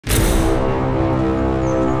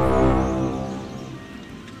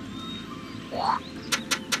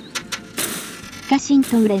臣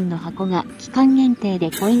闘錬の箱が期間限定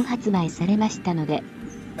でコイン発売されましたので、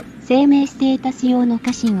生命ステータス用の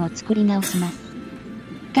家臣を作り直します。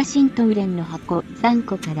家臣闘錬の箱3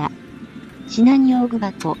個から、指南用具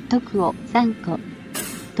箱徳を3個、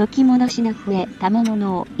時戻しの笛賜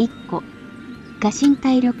物を1個、家臣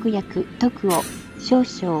体力薬徳を少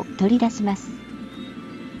々取り出します。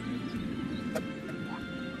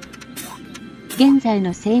現在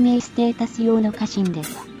の生命ステータス用の家臣で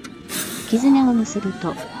す。絆を結ぶ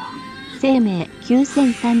と、生命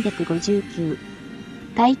9359、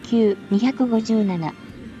耐久257、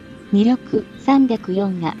2力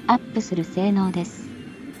304がアップする性能です。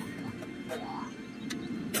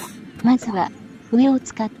まずは、笛を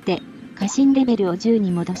使って家臣レベルを10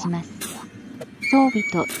に戻します。装備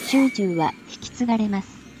と習銃は引き継がれます。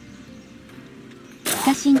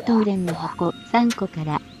家臣闘錬の箱3個か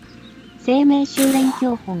ら、生命修練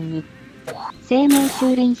教本に、生命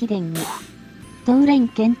修練秘伝に、闘錬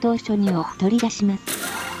検討書2を取り出します。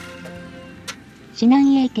指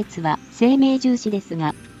南英傑は生命重視です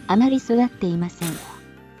が、あまり育っていません。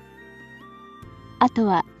あと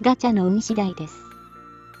はガチャの運次第です。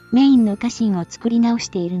メインの家臣を作り直し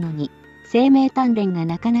ているのに、生命鍛錬が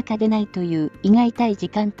なかなか出ないという胃が痛い時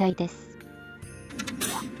間帯です。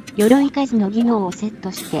鎧鍛冶の技能をセッ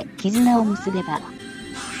トして絆を結べば、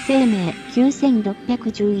生命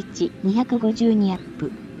9611、252アッ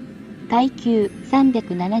プ。耐久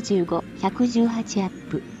375、118アッ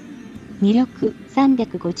プ。2力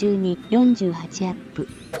352、48アップ。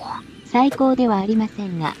最高ではありませ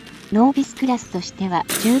んが、ノービスクラスとしては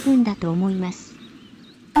十分だと思います。